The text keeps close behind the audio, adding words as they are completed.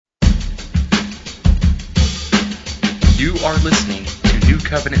You are listening to New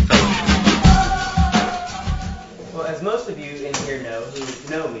Covenant Fellowship. Well, as most of you in here know, who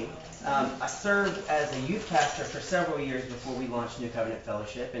know me, I served as a youth pastor for several years before we launched New Covenant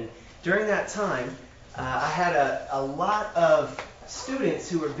Fellowship. And during that time, I had a lot of students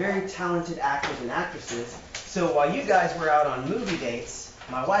who were very talented actors and actresses. So while you guys were out on movie dates,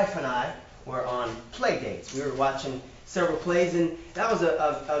 my wife and I were on play dates. We were watching several plays, and that was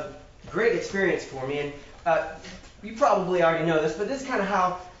a great experience for me. And you probably already know this, but this is kind of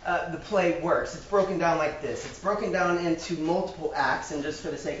how the play works. It's broken down like this. It's broken down into multiple acts, and just for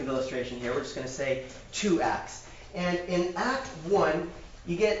the sake of illustration here, we're just going to say 2 acts. And in Act 1,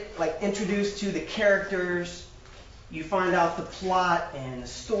 you get introduced to the characters, you find out the plot and the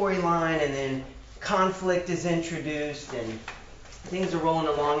storyline, and then conflict is introduced, and things are rolling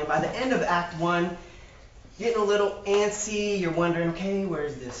along. And by the end of Act 1, getting a little antsy, you're wondering, okay,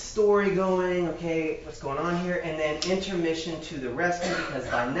 where's this story going? Okay, what's going on here? And then intermission to the rescue, because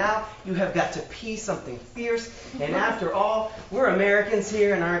by now you have got to pee something fierce. And after all, we're Americans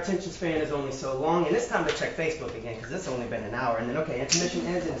here, and our attention span is only so long. And it's time to check Facebook again, because it's only been an hour. And then, okay, intermission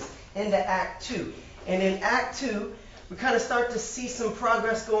ends, and it's into Act 2. And in Act 2, we kind of start to see some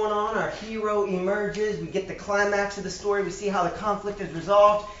progress going on. Our hero emerges. We get the climax of the story. We see how the conflict is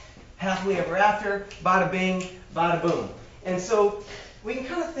resolved. Happily ever after, bada bing, bada boom. And so we can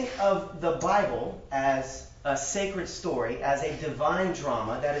kind of think of the Bible as a sacred story, as a divine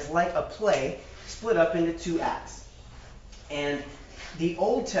drama that is like a play split up into 2 acts. And the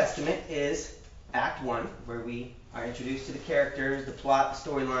Old Testament is Act 1, where we are introduced to the characters, the plot, the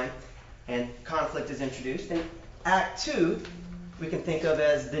storyline, and conflict is introduced. And Act 2 we can think of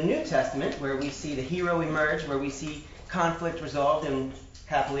as the New Testament, where we see the hero emerge, where we see conflict resolved, and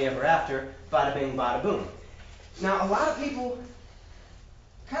happily ever after, bada bing, bada boom. Now, a lot of people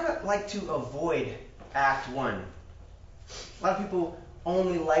kind of like to avoid Act 1. A lot of people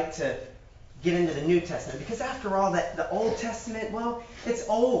only like to get into the New Testament, because after all, the Old Testament, well, it's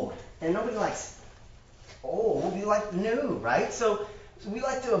old, and nobody likes old. We like new, right? So we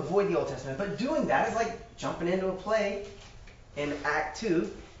like to avoid the Old Testament, but doing that is like jumping into a play in Act 2,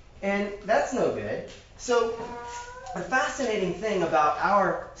 and that's no good. So the fascinating thing about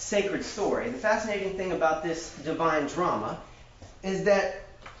our sacred story, the fascinating thing about this divine drama, is that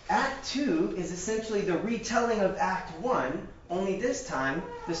Act 2 is essentially the retelling of Act 1, only this time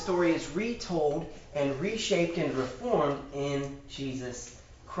the story is retold and reshaped and reformed in Jesus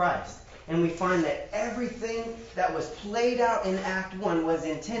Christ. And we find that everything that was played out in Act 1 was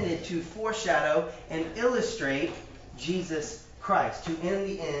intended to foreshadow and illustrate Jesus Christ, who in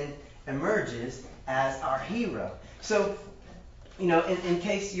the end emerges as our hero. So, in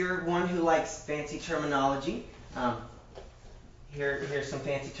case you're one who likes fancy terminology, here's some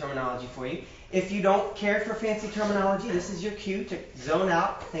fancy terminology for you. If you don't care for fancy terminology, this is your cue to zone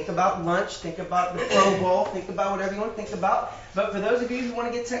out. Think about lunch, think about the Pro Bowl, think about whatever you want to think about. But for those of you who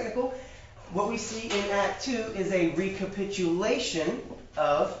want to get technical, what we see in Act 2 is a recapitulation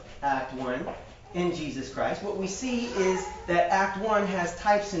of Act 1 in Jesus Christ. What we see is that Act 1 has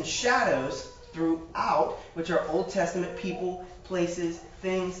types and shadows throughout, which are Old Testament people, places,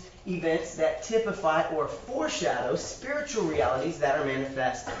 things, events that typify or foreshadow spiritual realities that are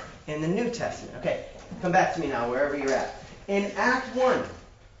manifest in the New Testament. Okay, come back to me now, wherever you're at. In Act 1,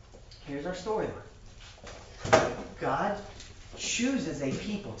 here's our storyline. God chooses a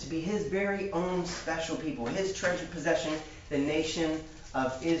people to be his very own special people, his treasured possession, the nation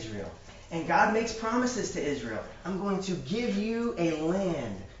of Israel. And God makes promises to Israel. I'm going to give you a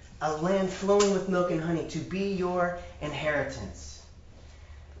land flowing with milk and honey to be your inheritance.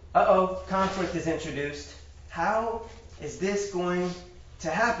 Conflict is introduced. How is this going to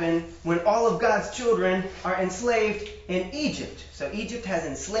happen when all of God's children are enslaved in Egypt? So Egypt has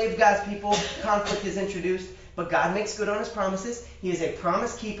enslaved God's people. Conflict is introduced. But God makes good on his promises. He is a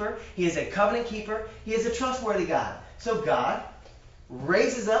promise keeper. He is a covenant keeper. He is a trustworthy God. So God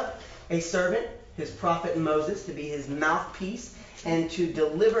raises up a servant, his prophet Moses, to be his mouthpiece and to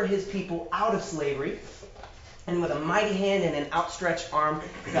deliver his people out of slavery. And with a mighty hand and an outstretched arm,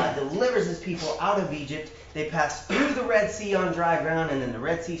 God delivers his people out of Egypt. They pass through the Red Sea on dry ground, and then the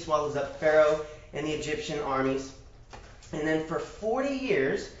Red Sea swallows up Pharaoh and the Egyptian armies. And then for 40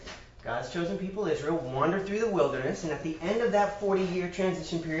 years, God's chosen people, Israel, wander through the wilderness, and at the end of that 40-year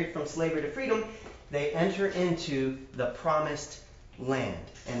transition period from slavery to freedom, they enter into the promised land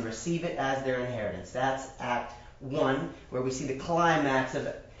and receive it as their inheritance. That's Act 1, where we see the climax of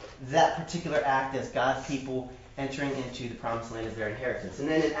that particular act as God's people entering into the promised land as their inheritance. And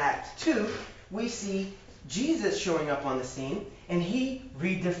then in Act 2, we see Jesus showing up on the scene, and he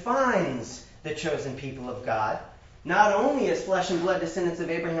redefines the chosen people of God not only as flesh and blood descendants of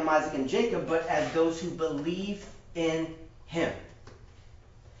Abraham, Isaac, and Jacob, but as those who believe in him.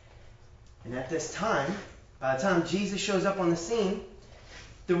 And at this time, by the time Jesus shows up on the scene,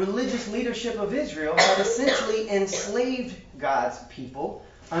 the religious leadership of Israel had essentially enslaved God's people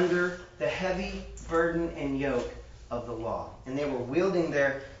under the heavy burden and yoke of the law. And they were wielding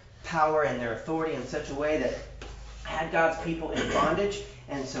their power and their authority in such a way that had God's people in bondage.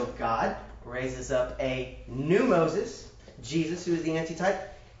 And so God raises up a new Moses, Jesus, who is the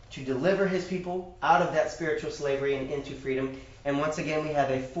antitype, to deliver his people out of that spiritual slavery and into freedom. And once again, we have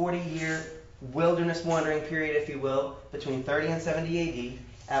a 40-year wilderness wandering period, if you will, between 30 and 70 A.D.,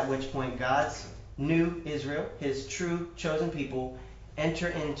 at which point God's new Israel, his true chosen people, enter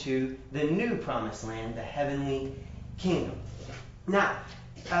into the new promised land, the heavenly kingdom. Now,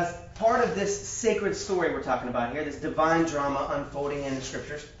 as part of this sacred story we're talking about here, this divine drama unfolding in the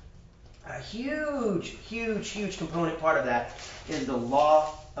scriptures, a huge component part of that is the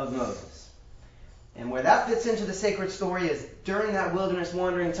law of Moses. And where that fits into the sacred story is during that wilderness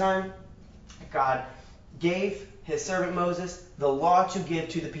wandering time, God gave his servant Moses the law to give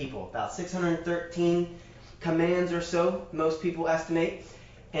to the people. About 613 commands or so, most people estimate.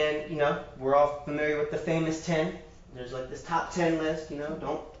 And, we're all familiar with the famous 10. There's like this top 10 list,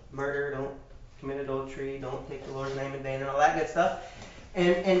 don't murder, don't commit adultery, don't take the Lord's name in vain, and all that good stuff.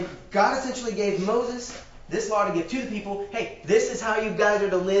 And God essentially gave Moses this law to give to the people. Hey, this is how you guys are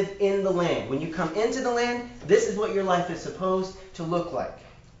to live in the land. When you come into the land, this is what your life is supposed to look like.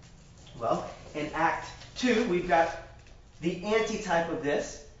 Well, in Act 2, we've got the antitype of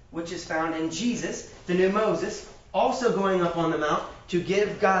this, which is found in Jesus, the new Moses, also going up on the mount to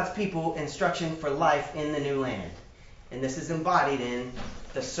give God's people instruction for life in the new land. And this is embodied in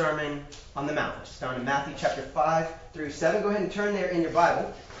the Sermon on the Mount, which is found in Matthew chapter 5 through 7. Go ahead and turn there in your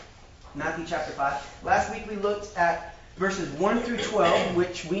Bible. Matthew chapter 5. Last week we looked at verses 1 through 12,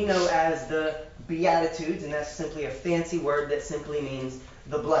 which we know as the Beatitudes, and that's simply a fancy word that simply means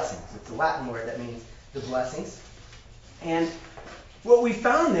the blessings. It's a Latin word that means the blessings. And what we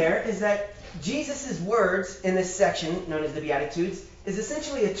found there is that Jesus' words in this section, known as the Beatitudes, is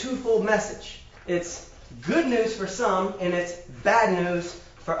essentially a twofold message. It's good news for some, and it's bad news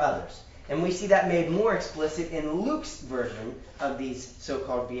for others. And we see that made more explicit in Luke's version of these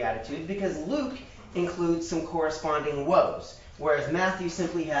so-called Beatitudes, because Luke includes some corresponding woes. Whereas Matthew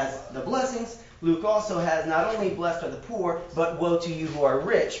simply has the blessings, Luke also has not only blessed are the poor, but woe to you who are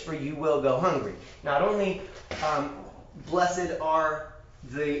rich, for you will go hungry. Not only blessed are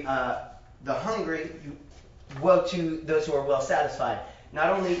the hungry, woe to those who are well satisfied. Not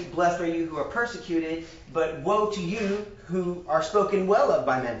only blessed are you who are persecuted, but woe to you who are spoken well of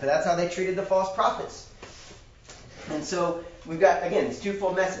by men, for that's how they treated the false prophets. And so we've got, again, this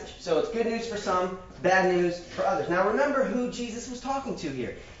twofold message. So it's good news for some, bad news for others. Now remember who Jesus was talking to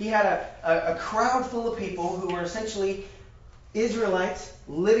here. He had a crowd full of people who were essentially Israelites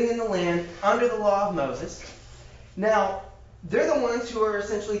living in the land under the law of Moses. Now, they're the ones who are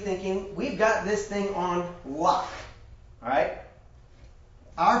essentially thinking, we've got this thing on lock. All right?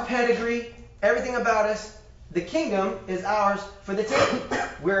 Our pedigree, everything about us, the kingdom is ours for the taking.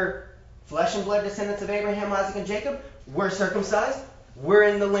 We're flesh and blood descendants of Abraham, Isaac, and Jacob. We're circumcised. We're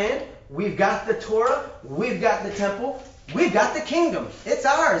in the land. We've got the Torah. We've got the temple. We've got the kingdom. It's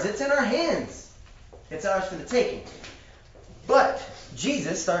ours. It's in our hands. It's ours for the taking. But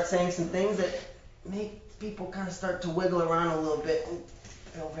Jesus starts saying some things that make people kind of start to wiggle around a little bit and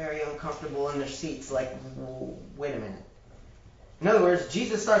feel very uncomfortable in their seats, like, wait a minute. In other words,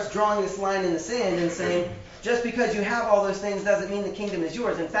 Jesus starts drawing this line in the sand and saying, just because you have all those things doesn't mean the kingdom is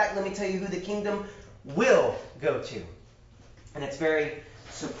yours. In fact, let me tell you who the kingdom will go to. And it's very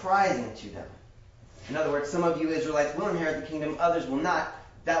surprising to them. In other words, some of you Israelites will inherit the kingdom, others will not.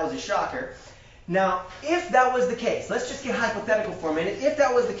 That was a shocker. Now, if that was the case, let's just get hypothetical for a minute. If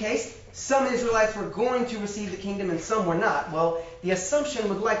that was the case, some Israelites were going to receive the kingdom and some were not. Well, the assumption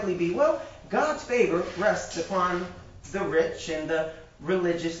would likely be, well, God's favor rests upon the rich and the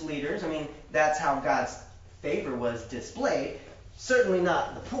religious leaders. I mean, that's how God's favor was displayed. Certainly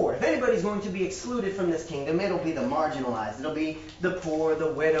not the poor. If anybody's going to be excluded from this kingdom, it'll be the marginalized. It'll be the poor,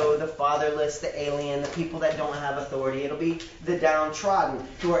 the widow, the fatherless, the alien, the people that don't have authority. It'll be the downtrodden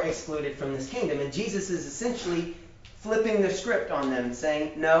who are excluded from this kingdom. And Jesus is essentially flipping the script on them,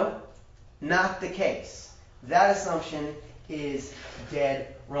 saying, no, not the case. That assumption is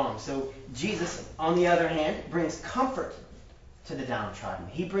dead wrong. So Jesus, on the other hand, brings comfort to the downtrodden.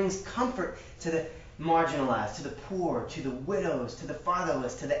 He brings comfort to the marginalized, to the poor, to the widows, to the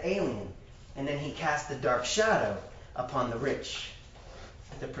fatherless, to the alien. And then he casts the dark shadow upon the rich,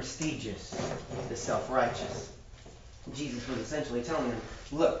 the prestigious, the self-righteous. Jesus was essentially telling them,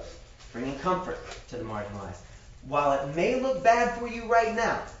 look, bringing comfort to the marginalized. While it may look bad for you right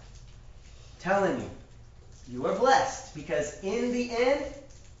now, telling you, you are blessed, because in the end,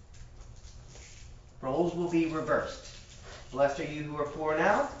 roles will be reversed. Blessed are you who are poor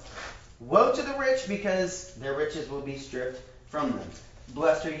now. Woe to the rich, because their riches will be stripped from them.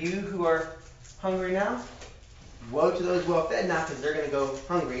 Blessed are you who are hungry now. Woe to those well fed now, because they're going to go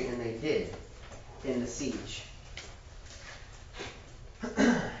hungry, and they did in the siege.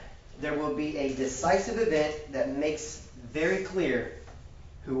 There will be a decisive event that makes very clear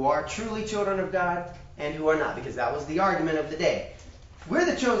who are truly children of God and who are not, because that was the argument of the day. We're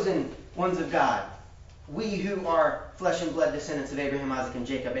the chosen ones of God. We who are flesh and blood descendants of Abraham, Isaac, and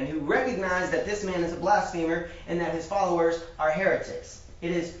Jacob, and who recognize that this man is a blasphemer and that his followers are heretics.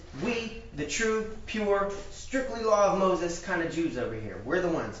 It is we, the true, pure, strictly law of Moses kind of Jews over here. We're the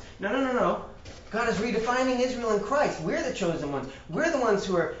ones. No. God is redefining Israel in Christ. We're the chosen ones. We're the ones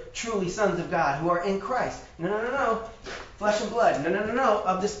who are truly sons of God, who are in Christ. No. Flesh and blood. No.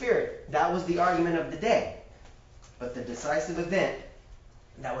 Of the Spirit. That was the argument of the day. But the decisive event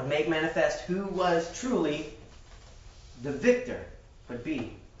that would make manifest who was truly the victor would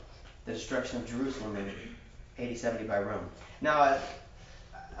be the destruction of Jerusalem in AD 70 by Rome. Now,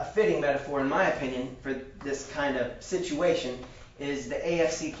 a fitting metaphor, in my opinion, for this kind of situation is the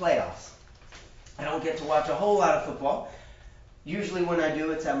AFC playoffs. I don't get to watch a whole lot of football. Usually when I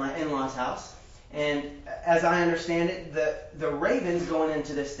do, it's at my in-laws' house. And as I understand it, the Ravens going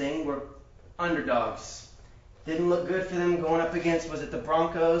into this thing were underdogs. Didn't look good for them going up against, was it the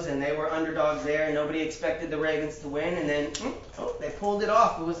Broncos? And they were underdogs there, and nobody expected the Ravens to win. And then, they pulled it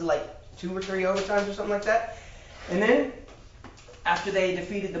off. It was like 2 or 3 overtimes or something like that. And then, after they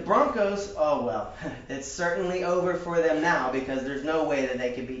defeated the Broncos, oh well, it's certainly over for them now, because there's no way that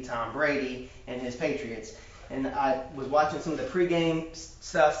they could beat Tom Brady and his Patriots. And I was watching some of the pregame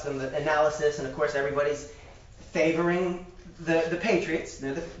stuff, some of the analysis, and of course everybody's favoring the Patriots.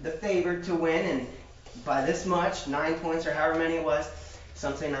 They're the favored to win, and by this much, 9 points or however many it was.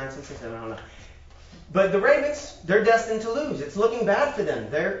 Some say 9, some say 7, I don't know. But the Ravens, they're destined to lose. It's looking bad for them.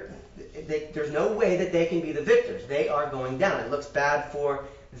 There's no way that they can be the victors. They are going down. It looks bad for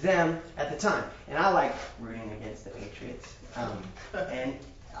them at the time. And I like rooting against the Patriots. And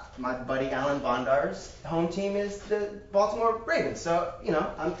my buddy Alan Bondar's home team is the Baltimore Ravens. So,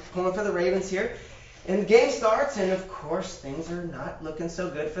 I'm pulling for the Ravens here. And the game starts, and of course, things are not looking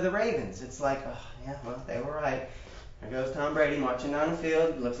so good for the Ravens. It's like, they were right. There goes Tom Brady marching down the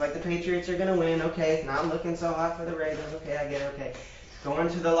field. Looks like the Patriots are going to win. Okay, it's not looking so hot for the Ravens. Okay, I get it. Okay. Going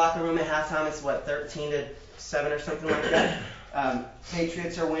to the locker room at halftime, it's 13-7 or something like that.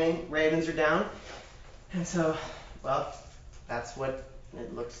 Patriots are winning, Ravens are down. And so, that's what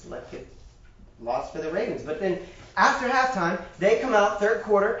it looks like it lost for the Ravens. But then after halftime, they come out third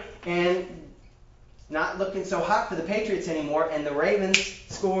quarter and not looking so hot for the Patriots anymore, and the Ravens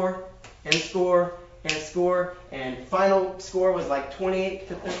score and score and score, and final score was like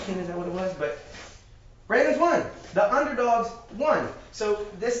 28-13, is that what it was? But Ravens won. The underdogs won. So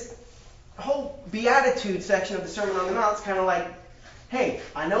this whole Beatitude section of the Sermon on the Mount is kind of like, hey,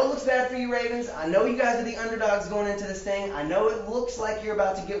 I know it looks bad for you Ravens. I know you guys are the underdogs going into this thing. I know it looks like you're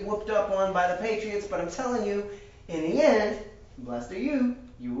about to get whooped up on by the Patriots, but I'm telling you, in the end, blessed are you,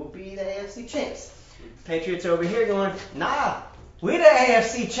 you will be the AFC champs. Patriots over here going, nah, we the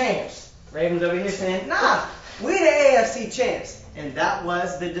AFC champs. Ravens over here saying, nah, we the AFC champs. And that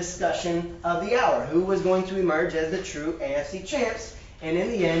was the discussion of the hour. Who was going to emerge as the true AFC champs? And in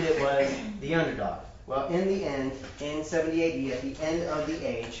the end, it was the underdog. Well, in the end, in 70 AD, at the end of the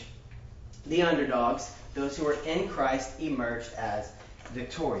age, the underdogs, those who were in Christ, emerged as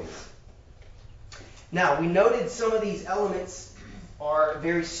victorious. Now, we noted some of these elements are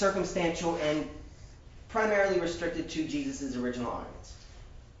very circumstantial and primarily restricted to Jesus' original audience.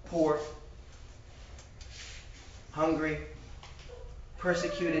 Poor, hungry,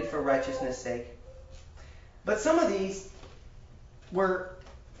 persecuted for righteousness' sake. But some of these were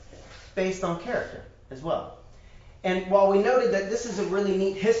based on character as well. And while we noted that this is a really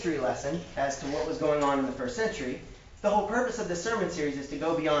neat history lesson as to what was going on in the first century, the whole purpose of this sermon series is to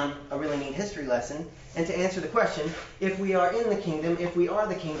go beyond a really neat history lesson and to answer the question, if we are in the kingdom, if we are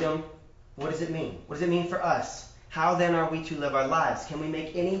the kingdom, what does it mean? What does it mean for us? How then are we to live our lives? Can we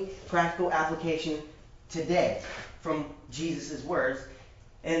make any practical application today from Jesus' words?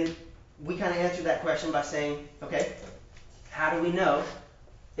 And we kind of answered that question by saying, okay, how do we know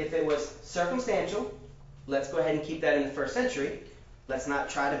if it was circumstantial? Let's go ahead and keep that in the first century. Let's not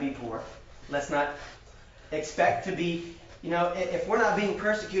try to be poor. Let's not expect to be if we're not being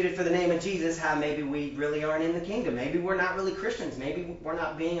persecuted for the name of Jesus, how maybe we really aren't in the kingdom. Maybe we're not really Christians. Maybe we're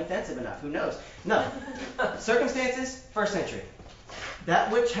not being offensive enough. Who knows? No. Circumstances, first century.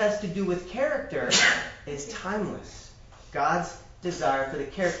 That which has to do with character is timeless. God's desire for the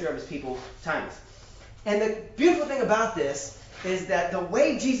character of his people, timeless. And the beautiful thing about this is that the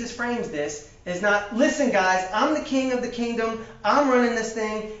way Jesus frames this is not, listen guys, I'm the king of the kingdom, I'm running this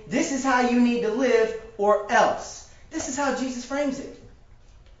thing, this is how you need to live, or else. This is how Jesus frames it.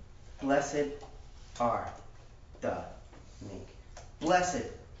 Blessed are the meek. Blessed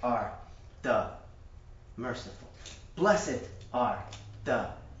are the merciful. Blessed are the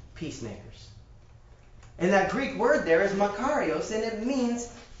peacemakers. And that Greek word there is makarios, and it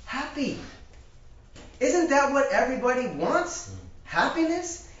means happy. Isn't that what everybody wants?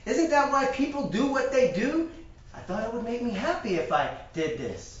 Happiness? Isn't that why people do what they do? I thought it would make me happy if I did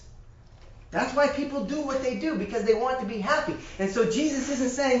this. That's why people do what they do, because they want to be happy. And so Jesus isn't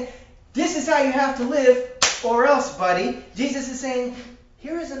saying, this is how you have to live, or else, buddy. Jesus is saying,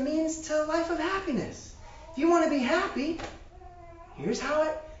 here is a means to a life of happiness. If you want to be happy, this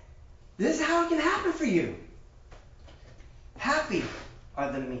is how it can happen for you. Happy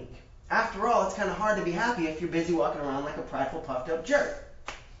are the meek. After all, it's kind of hard to be happy if you're busy walking around like a prideful, puffed up jerk.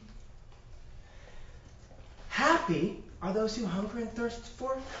 Happy are those who hunger and thirst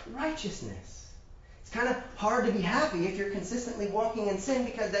for righteousness. It's kind of hard to be happy if you're consistently walking in sin,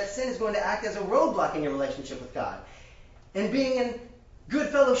 because that sin is going to act as a roadblock in your relationship with God. And being in good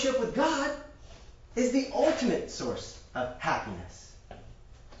fellowship with God is the ultimate source of happiness.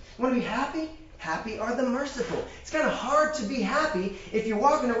 You want to be happy? Happy are the merciful. It's kind of hard to be happy if you're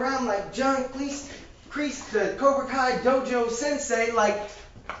walking around like John Kreese, the Cobra Kai Dojo Sensei, like,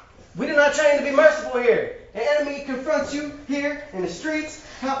 we do not train to be merciful here. An enemy confronts you here in the streets,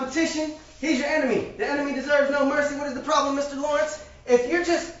 competition, he's your enemy. The enemy deserves no mercy. What is the problem, Mr. Lawrence? If you're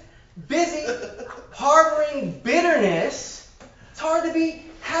just busy harboring bitterness, it's hard to be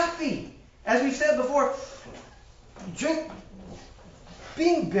happy. As we've said before,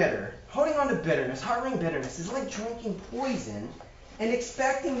 being bitter, holding on to bitterness, harboring bitterness is like drinking poison and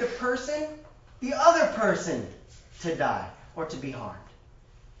expecting the other person to die or to be harmed.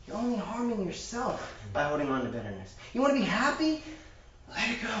 You're only harming yourself by holding on to bitterness. You want to be happy? Let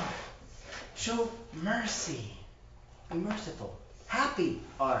it go. Show mercy. Be merciful. Happy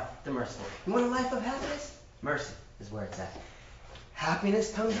are the merciful. You want a life of happiness? Mercy is where it's at.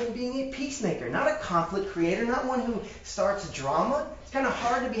 Happiness comes from being a peacemaker, not a conflict creator, not one who starts drama. It's kind of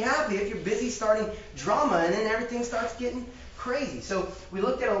hard to be happy if you're busy starting drama and then everything starts getting crazy. So we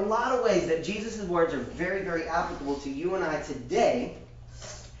looked at a lot of ways that Jesus' words are very, very applicable to you and I today,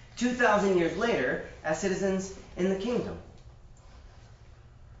 2,000 years later, as citizens in the kingdom.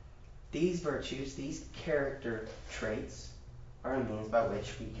 These virtues, these character traits, are a means by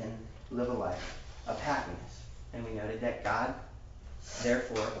which we can live a life of happiness. And we noted that God,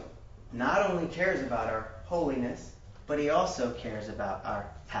 therefore, not only cares about our holiness, but he also cares about our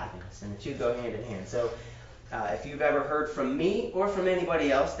happiness. And the two go hand in hand. So if you've ever heard from me or from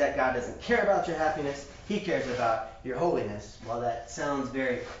anybody else that God doesn't care about your happiness, he cares about your holiness, while that sounds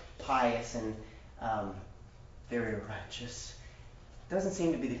very pious and very righteous, it doesn't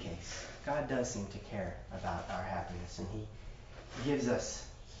seem to be the case. God does seem to care about our happiness, and he gives us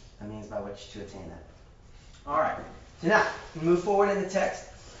a means by which to attain that. All right. So now, we move forward in the text,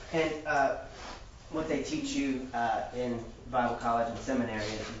 and what they teach you in Bible college and seminary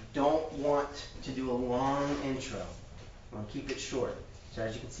is you don't want to do a long intro. You want to keep it short. So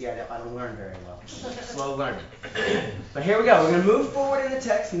as you can see, I don't learn very well. Slow learning. But here we go. We're going to move forward in the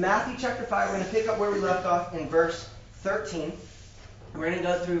text. Matthew chapter 5. We're going to pick up where we left off in verse 13. We're going to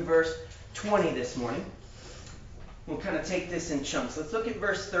go through verse 20 this morning. We'll kind of take this in chunks. Let's look at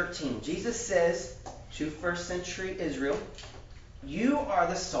verse 13. Jesus says to first century Israel, "You are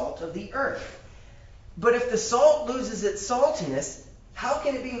the salt of the earth. But if the salt loses its saltiness, how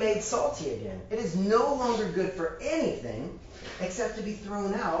can it be made salty again? It is no longer good for anything except to be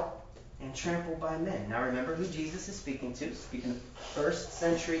thrown out and trampled by men." Now remember who Jesus is speaking to. Speaking of first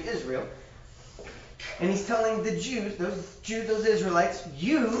century Israel. And he's telling the Jews, those Israelites,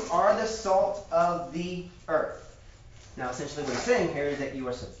 you are the salt of the earth. Now essentially what he's saying here is that you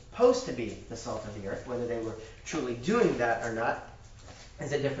are supposed to be the salt of the earth. Whether they were truly doing that or not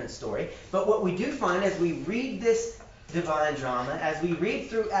is a different story. But what we do find as we read this divine drama, as we read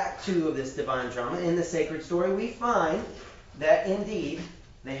through Act 2 of this divine drama in the sacred story, we find that indeed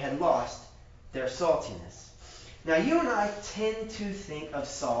they had lost their saltiness. Now you and I tend to think of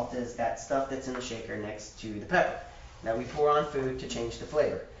salt as that stuff that's in the shaker next to the pepper that we pour on food to change the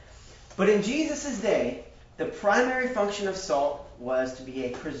flavor. But in Jesus' day, the primary function of salt was to be a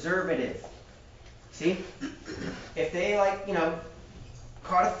preservative. See? If they,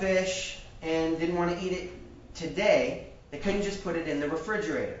 caught a fish and didn't want to eat it today, they couldn't just put it in the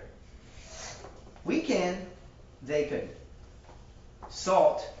refrigerator. We can, they couldn't.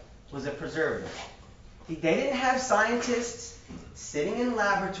 Salt was a preservative. They didn't have scientists sitting in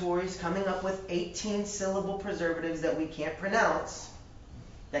laboratories coming up with 18-syllable preservatives that we can't pronounce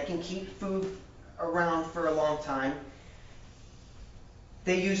that can keep food around for a long time.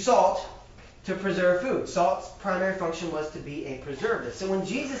 They used salt to preserve food. Salt's primary function was to be a preservative. So when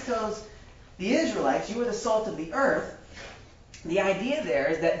Jesus tells the Israelites, you are the salt of the earth, the idea there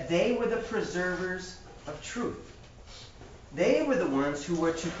is that they were the preservers of truth. They were the ones who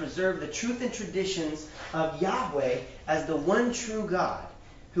were to preserve the truth and traditions of Yahweh as the one true God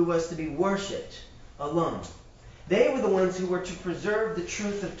who was to be worshipped alone. They were the ones who were to preserve the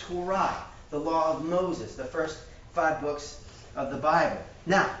truth of Torah, the law of Moses, the first 5 books of the Bible.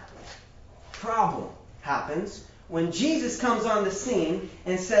 Now, problem happens when Jesus comes on the scene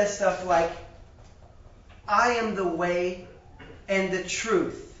and says stuff like, I am the way and the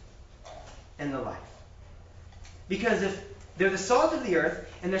truth and the life. Because if they're the salt of the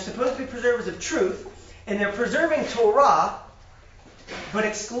earth, and they're supposed to be preservers of truth, and they're preserving Torah, but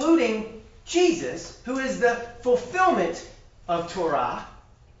excluding Jesus, who is the fulfillment of Torah,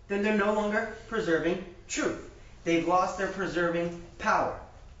 then they're no longer preserving truth. They've lost their preserving power.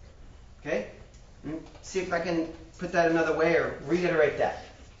 Okay? See if I can put that another way or reiterate that.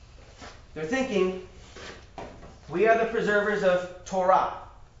 They're thinking, we are the preservers of Torah.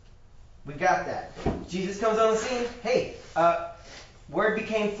 We got that. Jesus comes on the scene. Hey, Word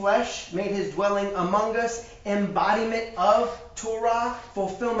became flesh, made his dwelling among us, embodiment of Torah,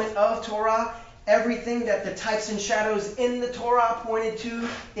 fulfillment of Torah. Everything that the types and shadows in the Torah pointed to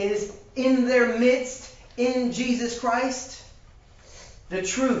is in their midst in Jesus Christ. The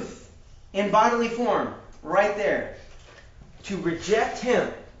truth in bodily form, right there. To reject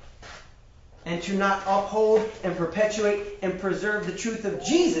him and to not uphold and perpetuate and preserve the truth of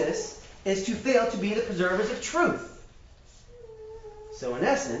Jesus is to fail to be the preservers of truth. So in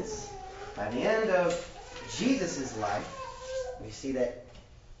essence, by the end of Jesus' life, we see that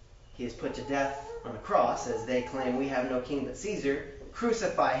he is put to death on the cross, as they claim we have no king but Caesar.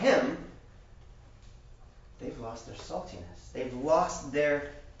 Crucify him. They've lost their saltiness. They've lost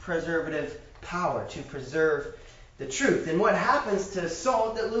their preservative power to preserve the truth. And what happens to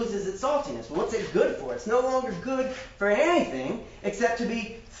salt that loses its saltiness? Well, what's it good for? It's no longer good for anything except to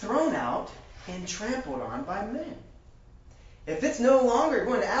be thrown out and trampled on by men. If it's no longer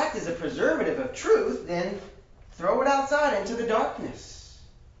going to act as a preservative of truth, then throw it outside into the darkness,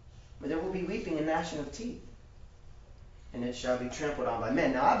 where there will be weeping and gnashing of teeth, and it shall be trampled on by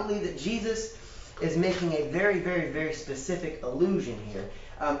men. Now, I believe that Jesus is making a very, very, very specific allusion here.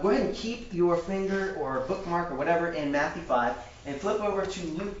 Go ahead and keep your finger or bookmark or whatever in Matthew 5 and flip over to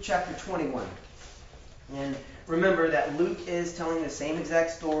Luke chapter 21. And remember that Luke is telling the same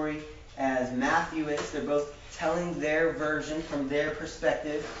exact story as Matthew is. They're both telling their version from their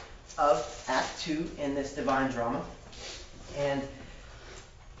perspective of Act 2 in this divine drama. And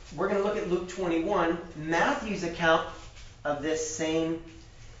we're going to look at Luke 21. Matthew's account of this same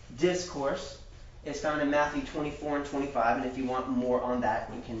discourse is found in Matthew 24 and 25. And if you want more on that,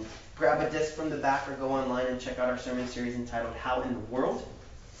 you can grab a disc from the back or go online and check out our sermon series entitled How in the World?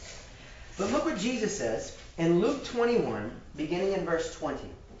 But look what Jesus says in Luke 21, beginning in verse 20.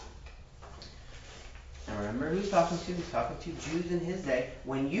 Now remember who he's talking to. He's talking to Jews in his day.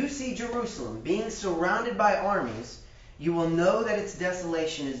 When you see Jerusalem being surrounded by armies, you will know that its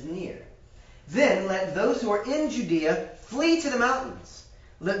desolation is near. Then let those who are in Judea flee to the mountains.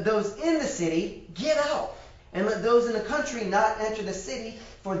 Let those in the city get out. And let those in the country not enter the city,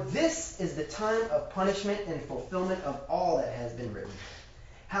 for this is the time of punishment and fulfillment of all that has been written.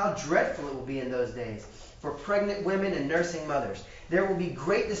 How dreadful it will be in those days for pregnant women and nursing mothers. There will be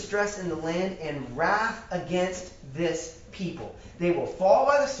great distress in the land and wrath against this people. They will fall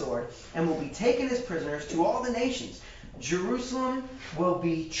by the sword and will be taken as prisoners to all the nations. Jerusalem will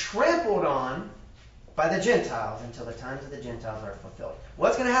be trampled on by the Gentiles until the times of the Gentiles are fulfilled.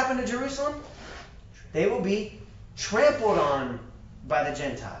 What's going to happen to Jerusalem? They will be trampled on by the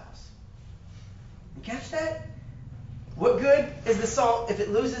Gentiles. You catch that? What good is the salt if it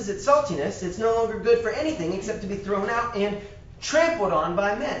loses its saltiness? It's no longer good for anything except to be thrown out and trampled on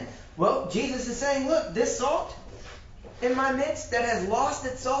by men. Well, Jesus is saying, look, this salt in my midst that has lost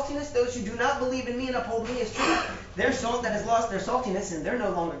its saltiness, those who do not believe in me and uphold me as true, their salt that has lost their saltiness, and they're no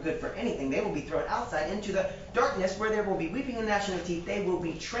longer good for anything. They will be thrown outside into the darkness where there will be weeping and gnashing of teeth. They will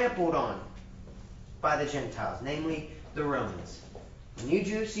be trampled on. by the Gentiles, namely the Romans. When you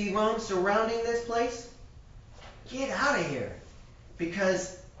Jews see Rome surrounding this place, get out of here.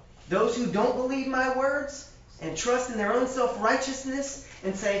 Because those who don't believe my words and trust in their own self-righteousness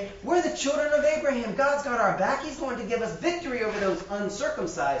and say, we're the children of Abraham, God's got our back, He's going to give us victory over those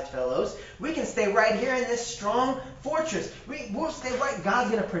uncircumcised fellows, we can stay right here in this strong fortress. We'll stay right.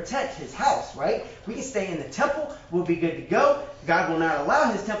 God's going to protect His house, right? We can stay in the temple. We'll be good to go. God will not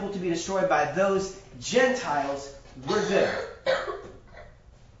allow His temple to be destroyed by those Gentiles. We're good.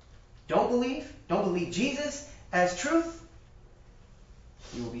 Don't believe Jesus as truth,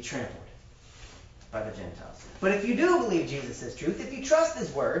 you will be trampled by the Gentiles. But if you do believe Jesus as truth, if you trust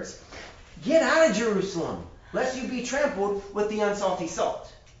His words, get out of Jerusalem, lest you be trampled with the unsalty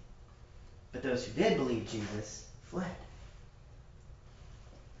salt. But those who did believe Jesus fled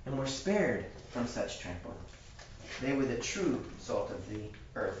and were spared from such trampling. They were the true salt of the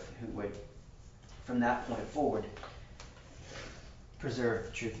earth who would, from that point forward, preserve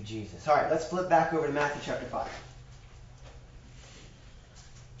the truth of Jesus. All right, let's flip back over to Matthew chapter 5.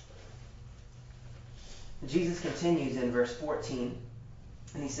 Jesus continues in verse 14,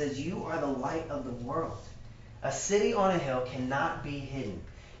 and He says, you are the light of the world. A city on a hill cannot be hidden.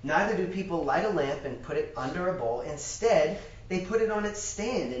 Neither do people light a lamp and put it under a bowl. Instead, they put it on its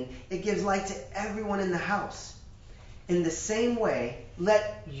stand, and it gives light to everyone in the house. In the same way,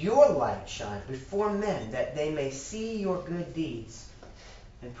 let your light shine before men, that they may see your good deeds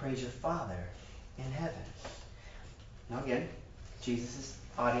and praise your Father in heaven. Now again, Jesus'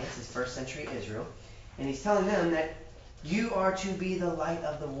 audience is first century Israel. And He's telling them that you are to be the light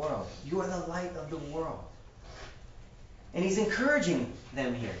of the world. You are the light of the world. And He's encouraging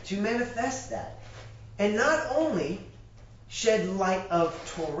them here to manifest that. And not only shed light of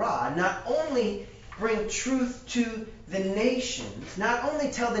Torah, not only bring truth to the nations, not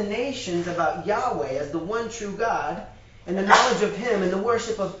only tell the nations about Yahweh as the one true God, and the knowledge of Him and the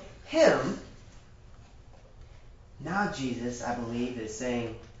worship of Him. Now Jesus, I believe, is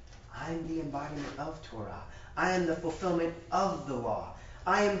saying, I'm the embodiment of Torah. I am the fulfillment of the law.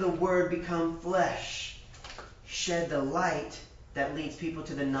 I am the Word become flesh. Shed the light that leads people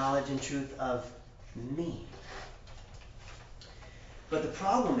to the knowledge and truth of me. But the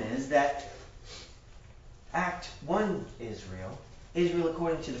problem is that Act 1 Israel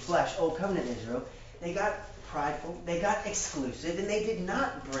according to the flesh, Old Covenant Israel, they got prideful, they got exclusive, and they did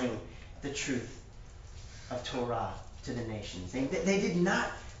not bring the truth of Torah to the nations. They did not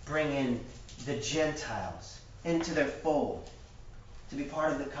bring in the Gentiles into their fold to be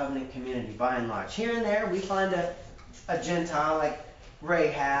part of the covenant community, by and large. Here and there, we find a Gentile like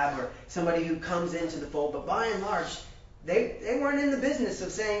Rahab or somebody who comes into the fold, but by and large, they weren't in the business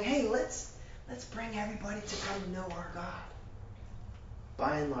of saying, hey, let's bring everybody to come to know our God.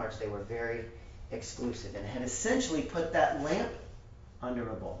 By and large, they were very exclusive and had essentially put that lamp under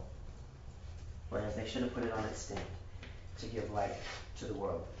a bowl, whereas they should have put it on its stand to give light to the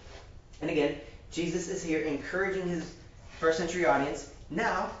world. And again, Jesus is here encouraging His first century audience,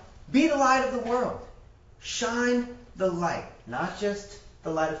 now be the light of the world. Shine the light, not just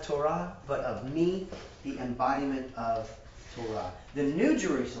the light of Torah, but of me, the embodiment of Torah. The New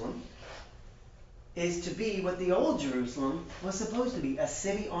Jerusalem is to be what the Old Jerusalem was supposed to be, a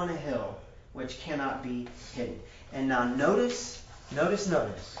city on a hill which cannot be hidden. And now notice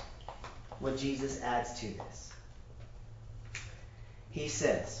what Jesus adds to this. He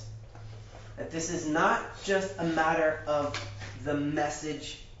says that this is not just a matter of the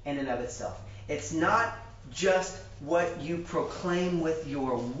message in and of itself. It's not just what you proclaim with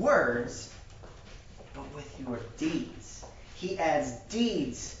your words, but with your deeds. He adds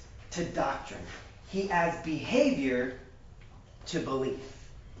deeds to doctrine. He adds behavior to belief.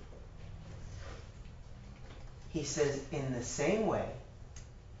 He says, in the same way,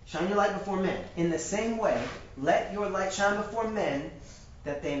 shine your light before men. In the same way, let your light shine before men,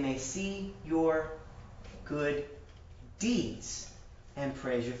 that they may see your good deeds and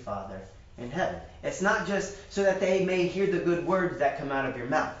praise your Father in heaven. It's not just so that they may hear the good words that come out of your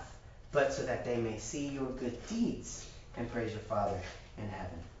mouth, but so that they may see your good deeds and praise your Father in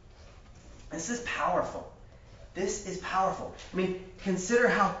heaven. This is powerful. This is powerful. I mean, consider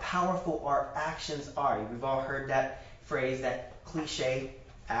how powerful our actions are. We've all heard that phrase, that cliche,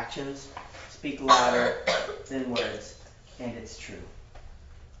 actions speak louder than words, and it's true.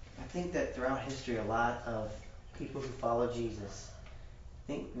 I think that throughout history, a lot of people who follow Jesus,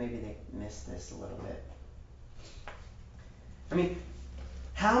 I think maybe they missed this a little bit. I mean,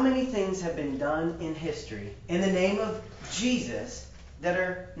 how many things have been done in history in the name of Jesus that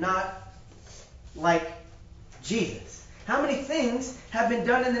are not like Jesus? How many things have been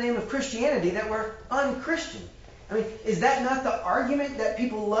done in the name of Christianity that were unchristian? I mean, is that not the argument that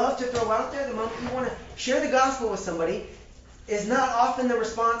people love to throw out there the moment you want to share the gospel with somebody? Is not often the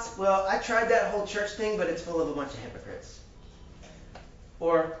response, well, I tried that whole church thing, but it's full of a bunch of hypocrites.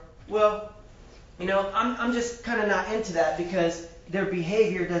 Or, well, I'm just kind of not into that because their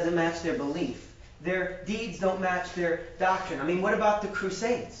behavior doesn't match their belief. Their deeds don't match their doctrine. I mean, what about the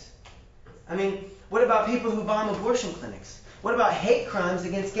Crusades? I mean, what about people who bomb abortion clinics? What about hate crimes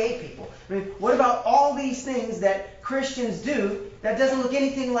against gay people? I mean, what about all these things that Christians do that doesn't look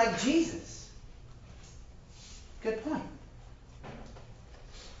anything like Jesus? Good point.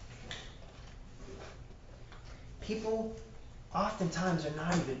 People oftentimes are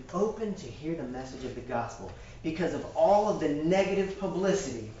not even open to hear the message of the gospel because of all of the negative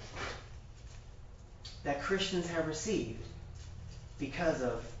publicity that Christians have received because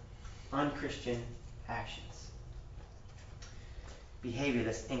of unchristian actions. Behavior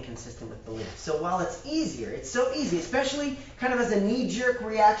that's inconsistent with belief. So while it's so easy, especially kind of as a knee-jerk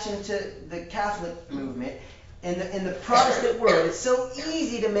reaction to the Catholic movement and the Protestant world, it's so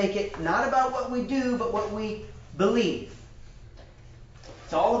easy to make it not about what we do, but what we believe.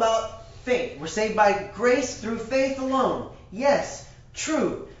 It's all about faith. We're saved by grace through faith alone. Yes,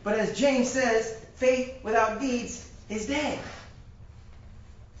 true. But as James says, faith without deeds is dead.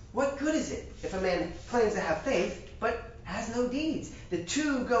 What good is it if a man claims to have faith but has no deeds? The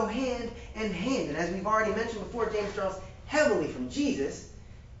two go hand in hand. And as we've already mentioned before, James draws heavily from Jesus.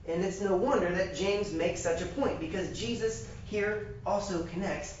 And it's no wonder that James makes such a point, because Jesus here also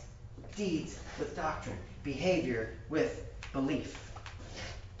connects deeds with doctrine, behavior with belief.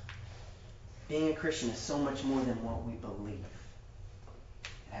 Being a Christian is so much more than what we believe.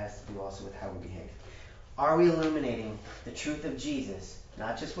 It has to do also with how we behave. Are we illuminating the truth of Jesus,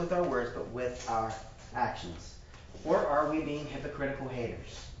 not just with our words, but with our actions? Or are we being hypocritical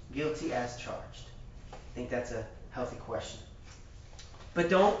haters, guilty as charged? I think that's a healthy question. But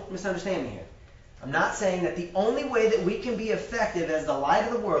don't misunderstand me here. I'm not saying that the only way that we can be effective as the light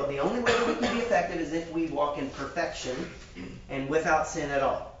of the world, the only way that we can be effective is if we walk in perfection and without sin at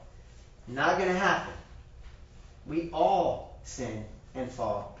all. Not going to happen. We all sin and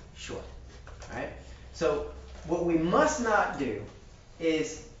fall short. Right? So what we must not do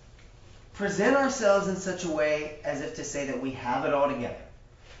is present ourselves in such a way as if to say that we have it all together,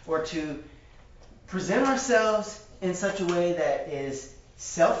 or to present ourselves in such a way that is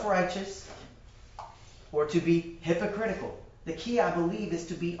self-righteous, or to be hypocritical. The key, I believe, is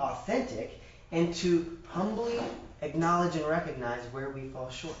to be authentic and to humbly acknowledge and recognize where we fall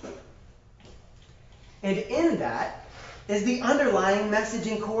short. And in that is the underlying message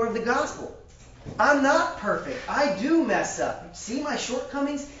and core of the gospel. I'm not perfect. I do mess up. See my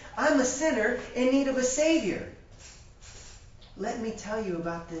shortcomings? I'm a sinner in need of a Savior. Let me tell you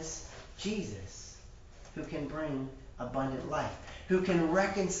about this Jesus who can bring abundant life, who can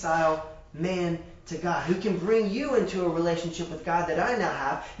reconcile man to God, who can bring you into a relationship with God that I now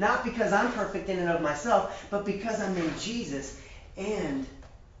have, not because I'm perfect in and of myself, but because I'm in Jesus and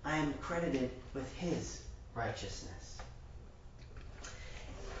I am credited with His righteousness.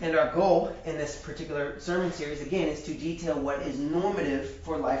 And our goal in this particular sermon series, again, is to detail what is normative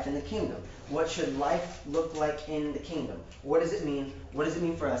for life in the kingdom. What should life look like in the kingdom? What does it mean? What does it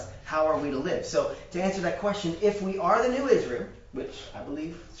mean for us? How are we to live? So, to answer that question, if we are the new Israel, which I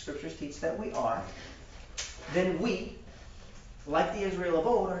believe Scriptures teach that we are, then we, like the Israel of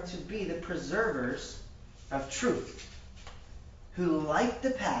old, are to be the preservers of truth, who light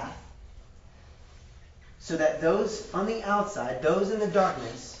the path so that those on the outside, those in the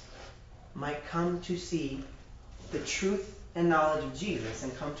darkness, might come to see the truth and knowledge of Jesus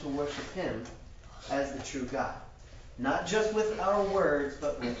and come to worship Him as the true God. Not just with our words,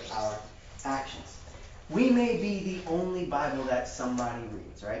 but with our actions. We may be the only Bible that somebody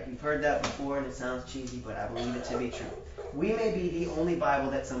reads, right? You've heard that before and it sounds cheesy, but I believe it to be true. We may be the only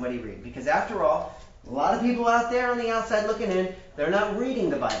Bible that somebody reads. Because after all, a lot of people out there on the outside looking in, they're not reading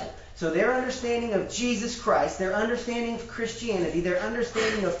the Bible. So their understanding of Jesus Christ, their understanding of Christianity, their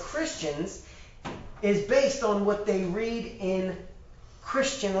understanding of Christians is based on what they read in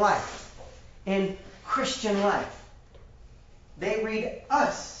Christian life. In Christian life. They read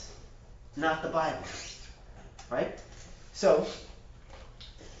us, not the Bible. Right? So,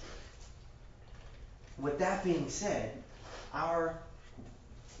 with that being said, our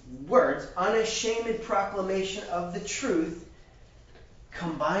words, unashamed proclamation of the truth,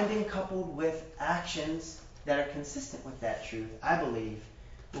 combined and coupled with actions that are consistent with that truth, I believe,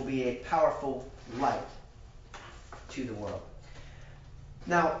 will be a powerful light to the world.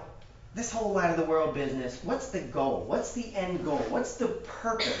 Now, this whole light of the world business, what's the goal? What's the end goal? What's the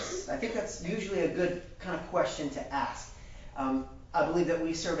purpose? I think that's usually a good kind of question to ask. I believe that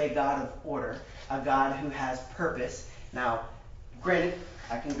we serve a God of order, a God who has purpose. Now, granted,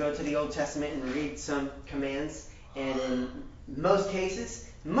 I can go to the Old Testament and read some commands, and in most cases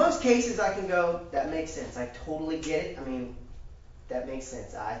I can go, that makes sense. I totally get it. I mean, that makes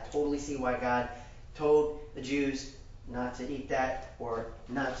sense. I totally see why God told the Jews not to eat that or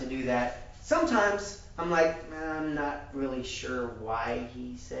not to do that. Sometimes I'm like, I'm not really sure why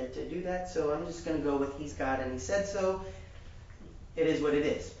he said to do that, so I'm just going to go with he's God and he said so. It is what it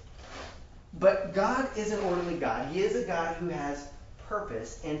is. But God is an orderly God. He is a God who has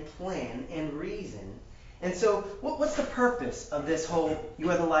purpose and plan and reason. And so what's the purpose of this whole, you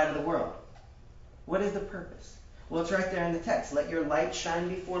are the light of the world? What is the purpose? Well, it's right there in the text. Let your light shine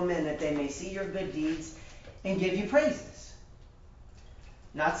before men that they may see your good deeds and give you praises.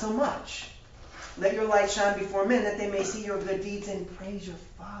 Not so much. Let your light shine before men that they may see your good deeds and praise your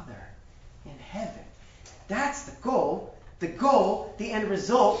Father in heaven. That's the goal. The goal, the end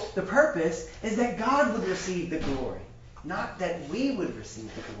result, the purpose is that God would receive the glory. Not that we would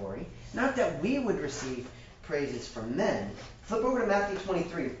receive the glory. Not that we would receive praises from men. Flip over to Matthew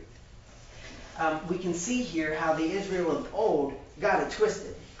 23. We can see here how the Israel of old got it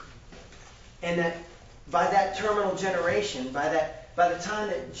twisted. And that by that terminal generation, by the time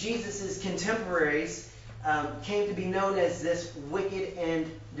that Jesus' contemporaries came to be known as this wicked and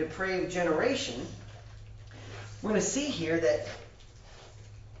depraved generation, we're going to see here that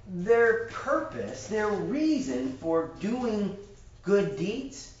their purpose, their reason for doing good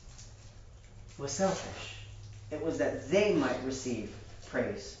deeds was selfish. It was that they might receive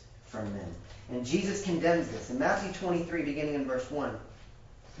praise from men. And Jesus condemns this. In Matthew 23, beginning in verse 1,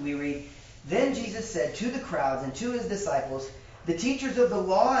 we read, Then Jesus said to the crowds and to his disciples, The teachers of the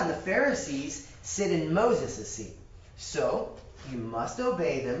law and the Pharisees sit in Moses' seat. So you must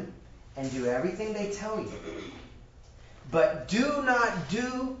obey them and do everything they tell you. But do not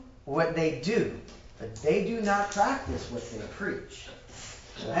do what they do, but they do not practice what they preach.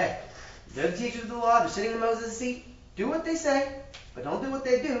 So hey, they're the teachers of the law, they're sitting in Moses' seat. Do what they say, but don't do what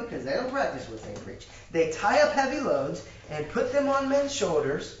they do, because they don't practice what they preach. They tie up heavy loads and put them on men's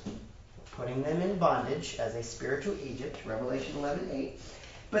shoulders, putting them in bondage as a spiritual Egypt, Revelation 11:8.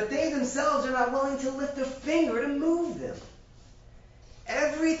 But they themselves are not willing to lift a finger to move them.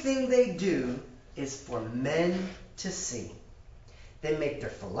 Everything they do is for men to see. They make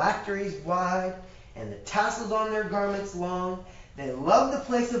their phylacteries wide and the tassels on their garments long. They love the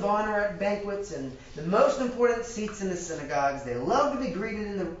place of honor at banquets and the most important seats in the synagogues. They love to be greeted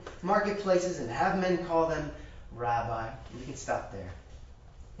in the marketplaces and have men call them rabbi. You can stop there.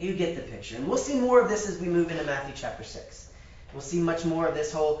 You get the picture. And we'll see more of this as we move into Matthew chapter 6. We'll see much more of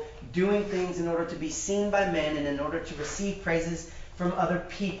this whole doing things in order to be seen by men and in order to receive praises from other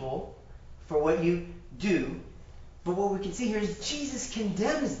people for what you do. But what we can see here is Jesus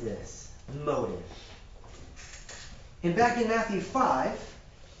condemns this motive. And back in Matthew 5,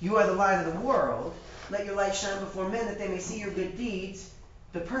 you are the light of the world. Let your light shine before men that they may see your good deeds.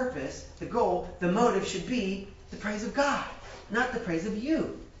 The purpose, the goal, the motive should be the praise of God, not the praise of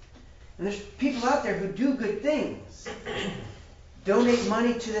you. And there's people out there who do good things. Donate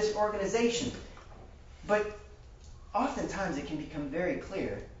money to this organization. But oftentimes it can become very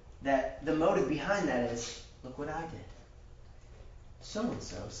clear that the motive behind that is, look what I did.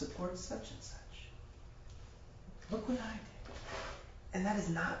 So-and-so supports such and such. Look what I did. And that is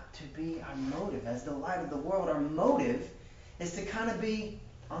not to be our motive. As the light of the world, our motive is to kind of be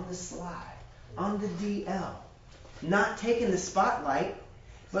on the slide, on the DL. Not taking the spotlight,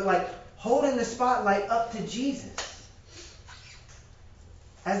 but like holding the spotlight up to Jesus.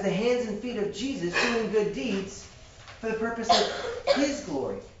 As the hands and feet of Jesus doing good deeds for the purpose of His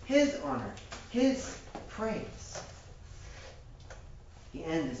glory, His honor, His praise. The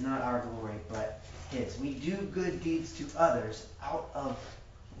end is not our glory, but His. We do good deeds to others out of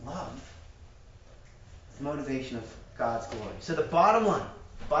love. The motivation of God's glory. So the bottom line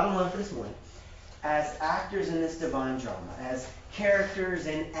for this morning, as actors in this divine drama, as characters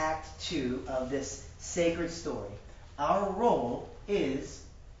in Act 2 of this sacred story, our role is,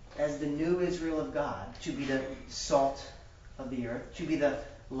 as the new Israel of God, to be the salt of the earth, to be the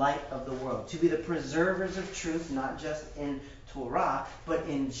light of the world, to be the preservers of truth, not just in Torah, but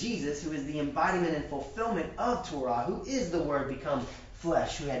in Jesus, who is the embodiment and fulfillment of Torah, who is the Word become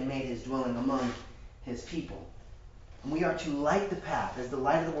flesh, who had made His dwelling among His people. And we are to light the path as the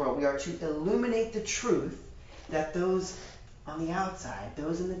light of the world. We are to illuminate the truth that those on the outside,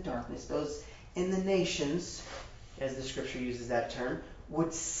 those in the darkness, those in the nations, as the Scripture uses that term,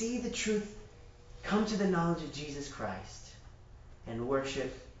 would see the truth, come to the knowledge of Jesus Christ, and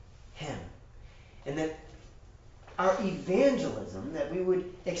worship Him. And that our evangelism, that we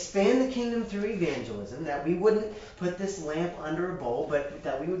would expand the kingdom through evangelism, that we wouldn't put this lamp under a bowl, but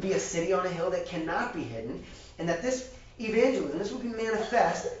that we would be a city on a hill that cannot be hidden, and that this evangelism, this would be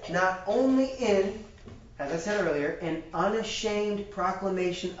manifest not only in, as I said earlier, an unashamed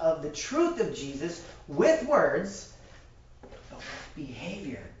proclamation of the truth of Jesus with words, but with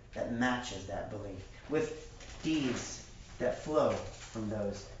behavior that matches that belief, with deeds that flow from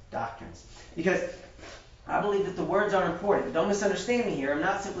those doctrines. Because I believe that the words are important. Don't misunderstand me here. I'm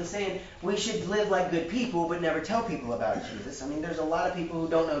not simply saying we should live like good people but never tell people about Jesus. I mean, there's a lot of people who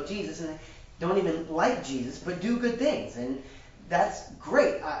don't know Jesus and don't even like Jesus but do good things. And that's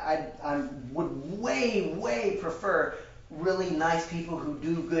great. I would way prefer really nice people who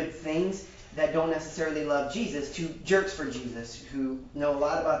do good things that don't necessarily love Jesus to jerks for Jesus who know a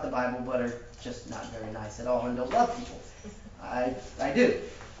lot about the Bible but are just not very nice at all and don't love people. I do.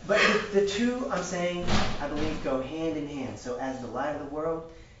 But the two, I'm saying, I believe, go hand in hand. So as the light of the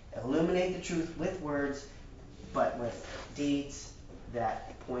world, illuminate the truth with words, but with deeds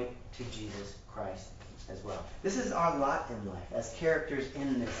that point to Jesus Christ as well. This is our lot in life as characters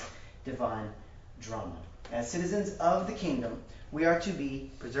in this divine drama. As citizens of the kingdom, we are to be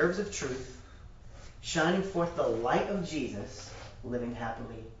preservers of truth, shining forth the light of Jesus, living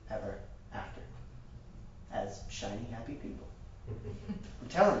happily ever after. As shiny, happy people. I'm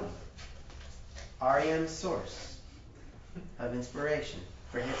telling you, REM's source of inspiration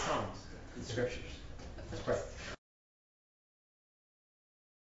for hit songs and scriptures. Let's pray.